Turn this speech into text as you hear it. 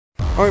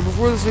Alright,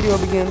 before this video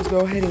begins, go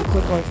ahead and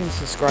click like and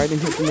subscribe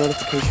and hit the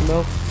notification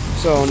bell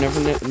so I'll never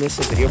miss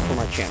a video from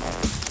our channel.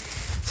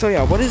 So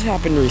yeah, what has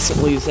happened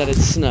recently is that it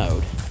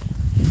snowed.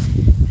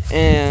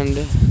 And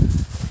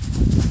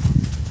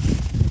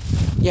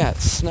yeah, it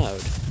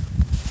snowed.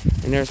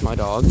 And there's my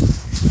dog.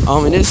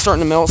 It is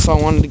starting to melt, so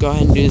I wanted to go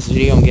ahead and do this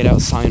video and get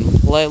outside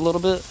and play a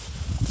little bit.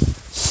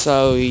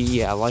 So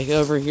yeah, like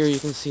over here you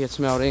can see it's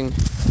melting.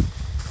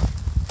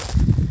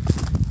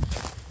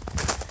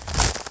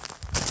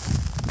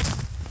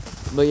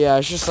 But yeah,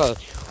 it's just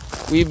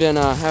we've been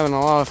having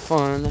a lot of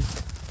fun.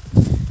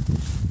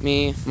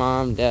 Me,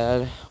 Mom,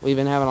 Dad, we've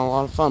been having a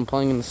lot of fun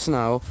playing in the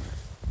snow.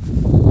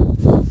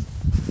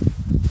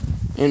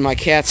 And my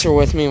cats are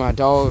with me, my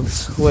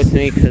dog's with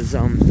me, because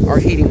our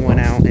heating went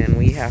out and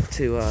we have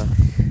to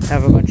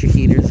have a bunch of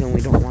heaters and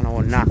we don't want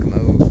to knock them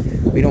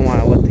over. We don't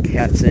want to let the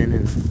cats in.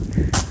 And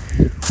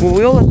well,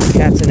 we'll let the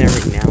cats in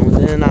every now and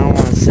then. I don't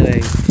want to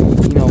say,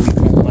 we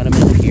won't let them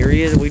in,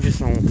 period. We just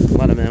don't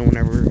let them in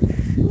whenever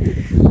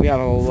we have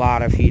a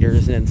lot of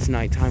heaters and it's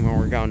nighttime when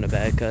we're going to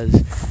bed, because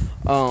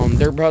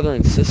they're brother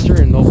and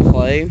sister and they'll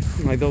play.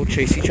 Like, they'll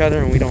chase each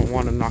other and we don't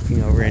want them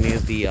knocking over any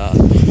of the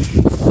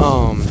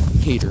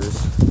heaters.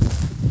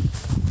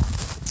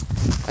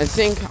 I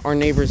think our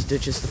neighbor's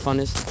ditch is the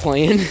funnest to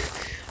play in.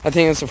 I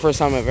think it's the first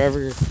time I've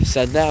ever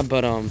said that,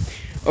 but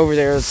over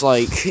there it's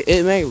like,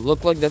 it may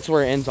look like that's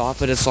where it ends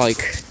off, but it's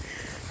like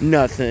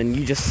nothing.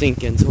 You just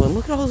sink into it.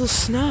 Look at all the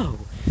snow.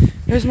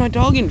 There's my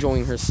dog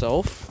enjoying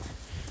herself.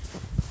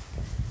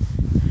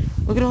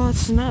 Look at all that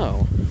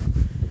snow.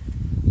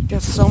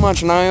 Got so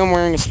much, and I am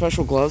wearing a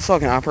special glove so I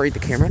can operate the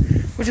camera,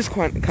 which is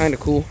kind of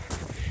cool.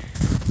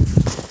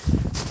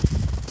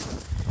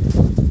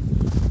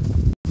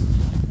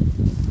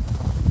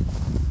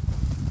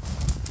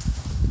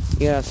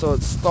 Yeah, so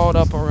it's stalled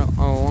up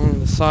along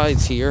the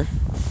sides here.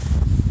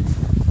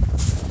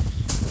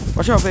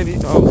 Watch out, baby.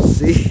 Oh,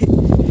 see?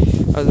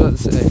 I was about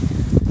to say.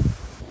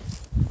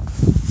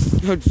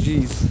 Oh,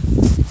 jeez.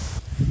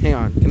 Hang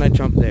on. Can I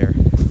jump there?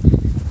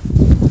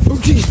 Oh,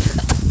 jeez.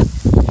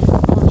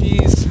 Oh,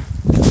 jeez.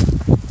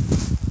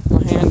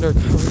 My hands are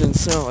covered in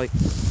snow. Like,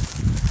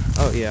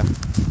 oh, yeah.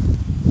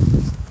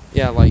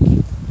 Yeah, like,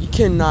 you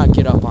cannot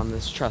get up on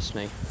this. Trust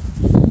me.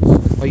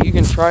 Like, you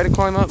can try to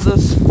climb up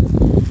this,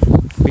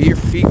 but your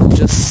feet will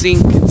just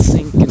sink and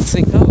sink and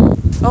sink.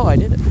 Oh, I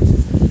did it.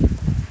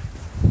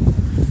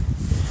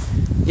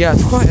 Yeah,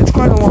 it's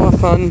quite a lot of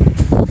fun.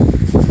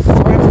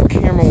 My whole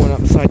camera went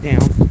upside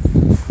down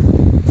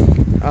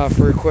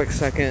for a quick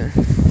second.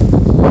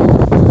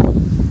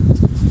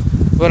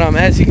 But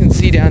as you can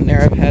see down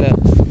there, I've had a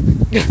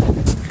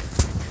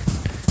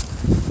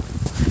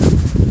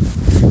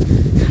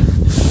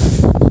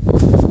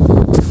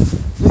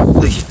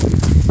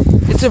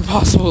it's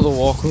impossible to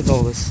walk with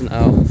all this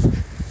snow.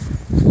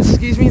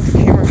 Excuse me, the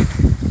camera.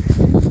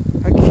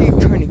 I keep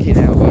trying to get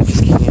out, but I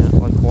just can't.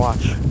 Like,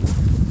 watch.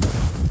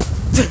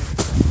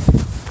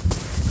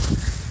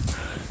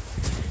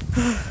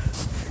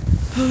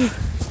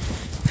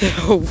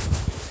 Help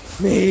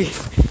me.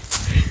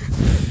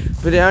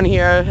 But down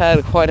here I've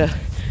had quite a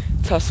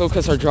tussle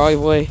because our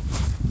driveway.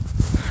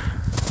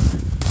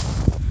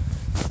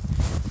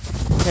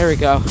 There we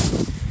go.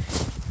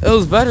 It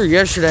was better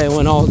yesterday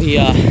when all the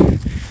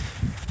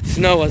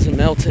snow wasn't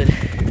melted.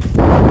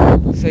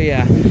 So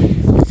yeah,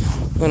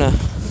 I'm gonna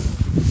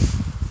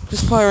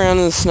just play around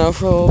in the snow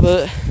for a little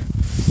bit.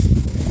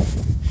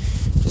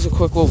 Just a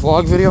quick little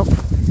vlog video.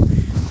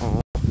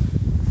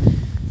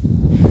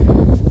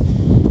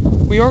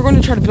 We are going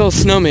to try to build a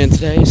snowman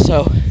today,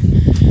 so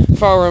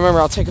if I remember,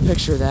 I'll take a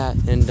picture of that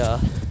and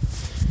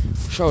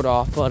show it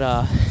off. But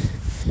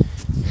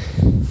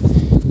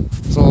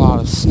there's a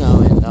lot of snow,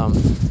 and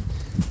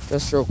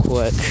just real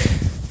quick,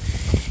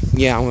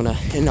 yeah, I'm gonna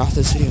end off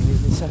this video in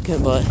a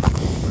second, but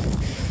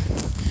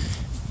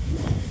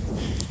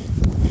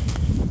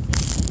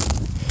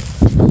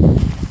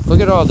look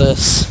at all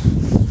this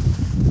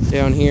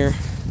down here.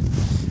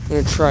 I'm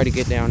gonna try to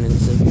get down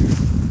into here.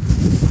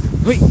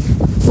 Wait.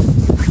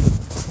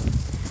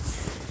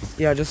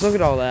 Yeah, just look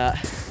at all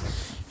that.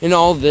 And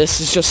all this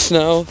is just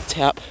snow.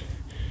 Tap.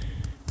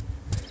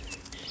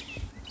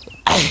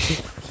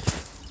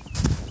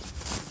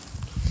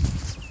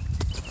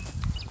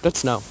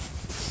 That's snow.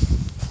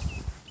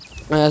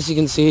 As you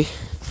can see,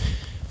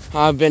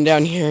 I've been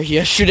down here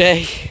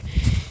yesterday,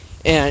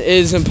 and it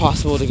is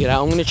impossible to get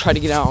out. I'm going to try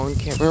to get out on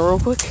camera real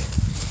quick,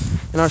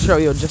 and I'll show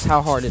you just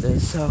how hard it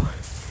is. So,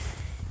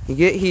 you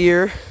get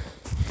here,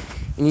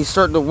 and you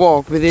start to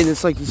walk, but then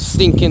it's like you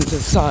sink into the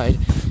side,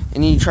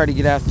 and then you try to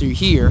get out through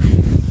here,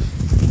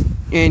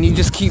 and you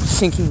just keep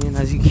sinking in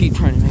as you keep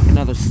trying to make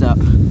another step.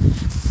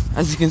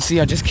 As you can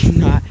see, I just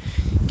cannot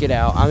get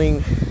out. I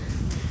mean,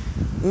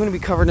 I'm going to be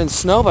covered in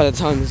snow by the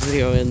time this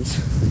video ends.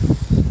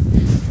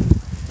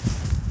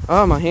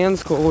 Oh, my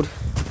hand's cold.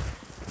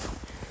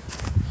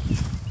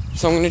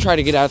 So I'm going to try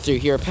to get out through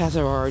here, a path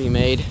I've already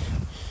made.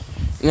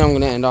 And then I'm going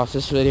to end off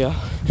this video.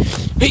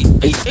 Hey!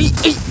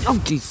 Oh,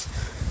 jeez.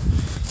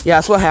 Yeah,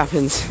 that's what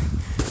happens.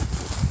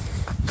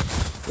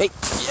 Hey!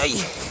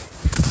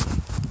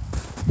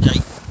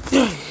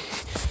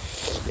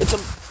 It's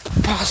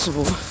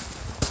impossible.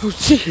 Oh,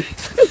 gee.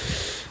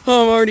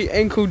 Oh, I'm already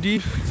ankle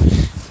deep.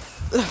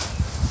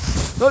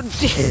 Oh,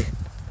 gee.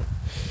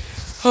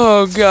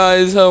 Oh,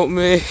 guys, help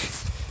me.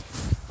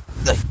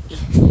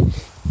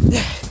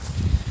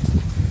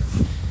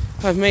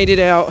 I've made it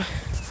out.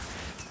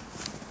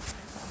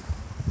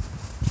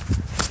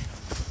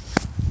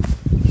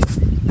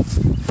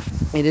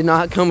 It did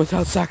not come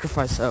without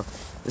sacrifice, though.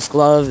 This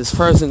glove is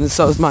frozen, and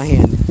so is my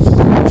hand.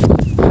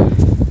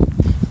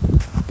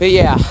 But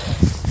yeah,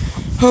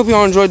 hope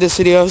y'all enjoyed this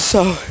video.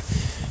 So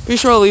be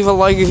sure to leave a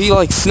like if you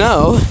like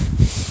snow.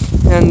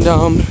 And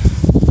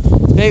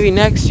maybe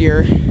next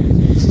year,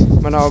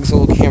 my dog's a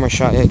little camera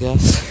shy, I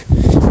guess.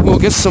 We'll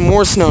get some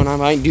more snow, and I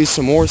might do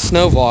some more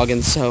snow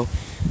vlogging. So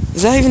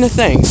is that even a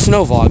thing?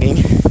 Snow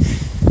vlogging?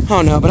 I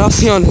don't know, but I'll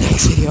see you on the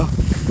next video.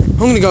 I'm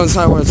gonna go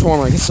inside where it's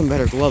warmer and get some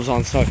better gloves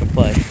on so I can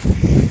play.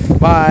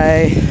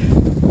 Bye.